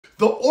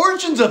The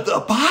origins of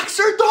the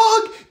boxer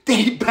dog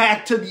date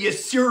back to the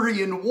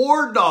Assyrian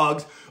war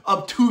dogs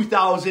of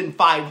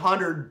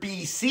 2500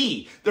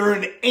 BC. They're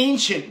an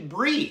ancient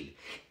breed.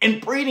 And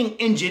breeding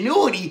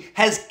ingenuity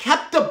has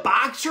kept the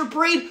boxer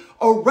breed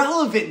a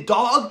relevant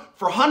dog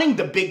for hunting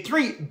the big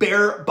three: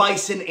 bear,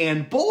 bison,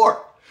 and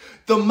boar.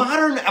 The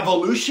modern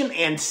evolution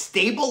and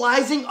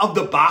stabilizing of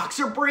the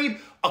boxer breed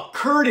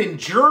occurred in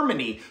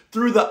Germany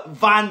through the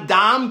Van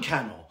Damme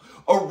kennel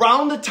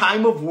around the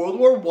time of World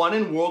War I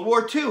and World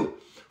War II.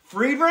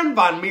 Friedrich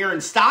von Meer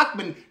and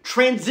Stockman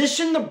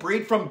transitioned the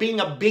breed from being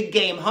a big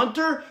game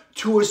hunter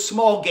to a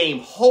small game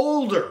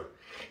holder.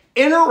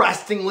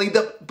 Interestingly,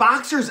 the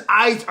boxer's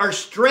eyes are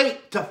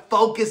straight to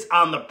focus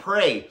on the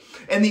prey.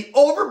 And the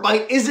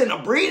overbite isn't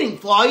a breeding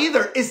flaw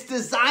either. It's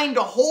designed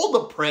to hold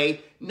the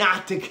prey,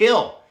 not to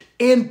kill.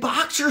 And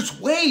boxers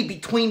weigh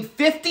between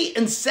 50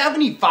 and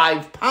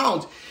 75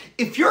 pounds.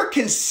 If you're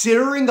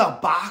considering a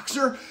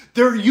boxer,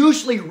 they're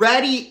usually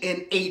ready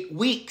in 8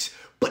 weeks.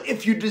 But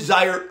if you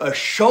desire a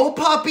show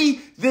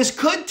puppy, this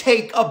could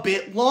take a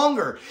bit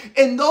longer.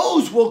 And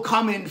those will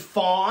come in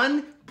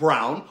fawn,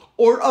 brown,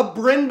 or a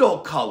brindle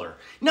color.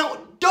 Now,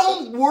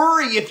 don't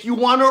worry if you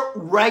want a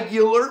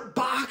regular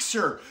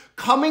boxer.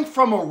 Coming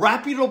from a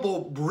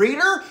reputable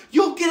breeder,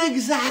 you'll get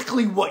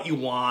exactly what you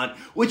want,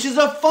 which is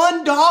a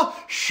fun dog.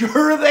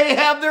 Sure, they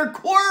have their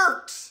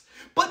quirks,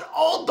 but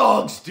all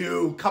dogs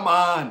do, come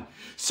on.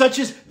 Such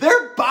as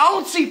they're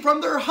bouncy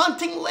from their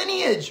hunting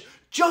lineage,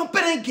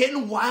 jumping and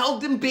getting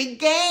wild and big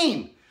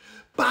game.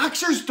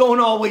 Boxers don't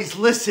always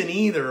listen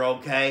either,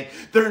 okay?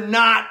 They're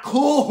not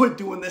cool with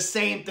doing the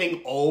same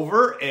thing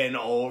over and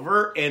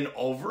over and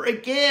over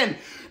again.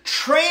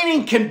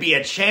 Training can be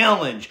a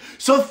challenge,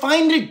 so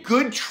find a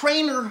good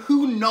trainer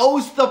who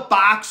knows the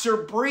boxer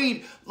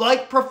breed,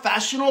 like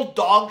professional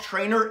dog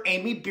trainer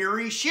Amy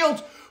Beery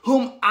Shields,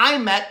 whom I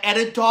met at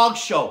a dog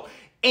show.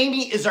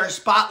 Amy is our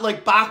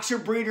spotlight boxer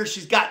breeder.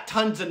 She's got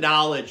tons of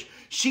knowledge.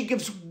 She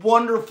gives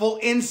wonderful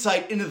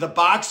insight into the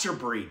boxer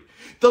breed.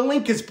 The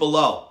link is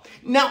below.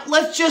 Now,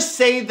 let's just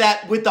say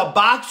that with the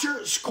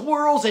boxer,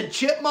 squirrels and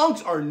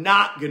chipmunks are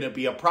not going to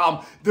be a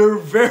problem. They're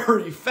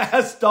very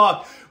fast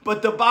dogs,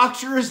 but the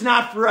boxer is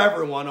not for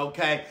everyone,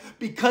 okay?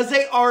 Because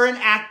they are an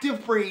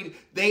active breed,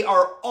 they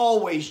are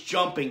always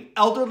jumping.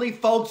 Elderly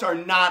folks are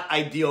not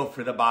ideal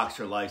for the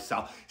boxer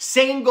lifestyle.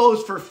 Same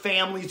goes for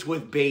families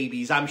with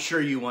babies. I'm sure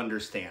you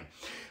understand.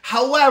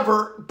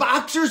 However,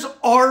 boxers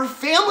are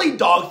family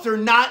dogs. They're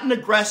not an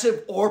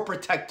aggressive or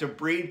protective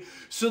breed,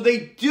 so they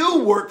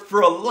do work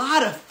for a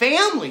lot of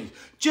families.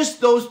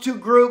 Just those two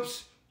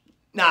groups,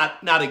 not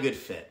a good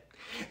fit.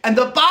 And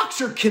the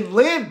boxer can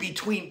live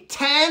between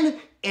 10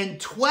 and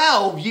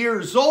 12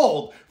 years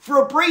old.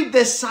 For a breed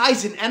this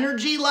size and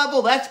energy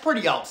level, that's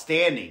pretty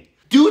outstanding.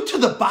 Due to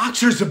the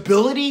boxer's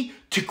ability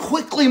to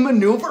quickly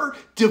maneuver,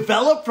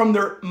 developed from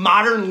their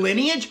modern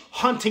lineage,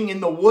 hunting in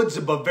the woods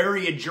of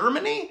Bavaria,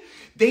 Germany,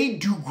 they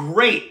do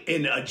great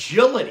in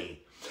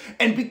agility.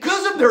 And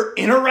because of their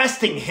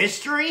interesting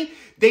history,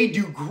 they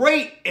do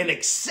great and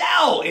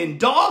excel in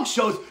dog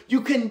shows.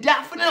 You can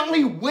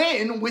definitely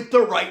win with the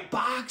right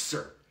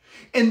boxer.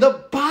 And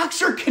the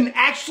boxer can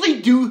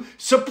actually do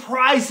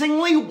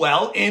surprisingly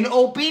well in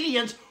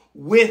obedience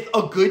with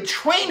a good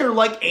trainer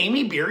like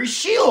Amy Beery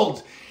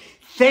Shields.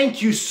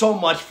 Thank you so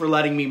much for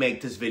letting me make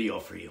this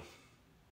video for you.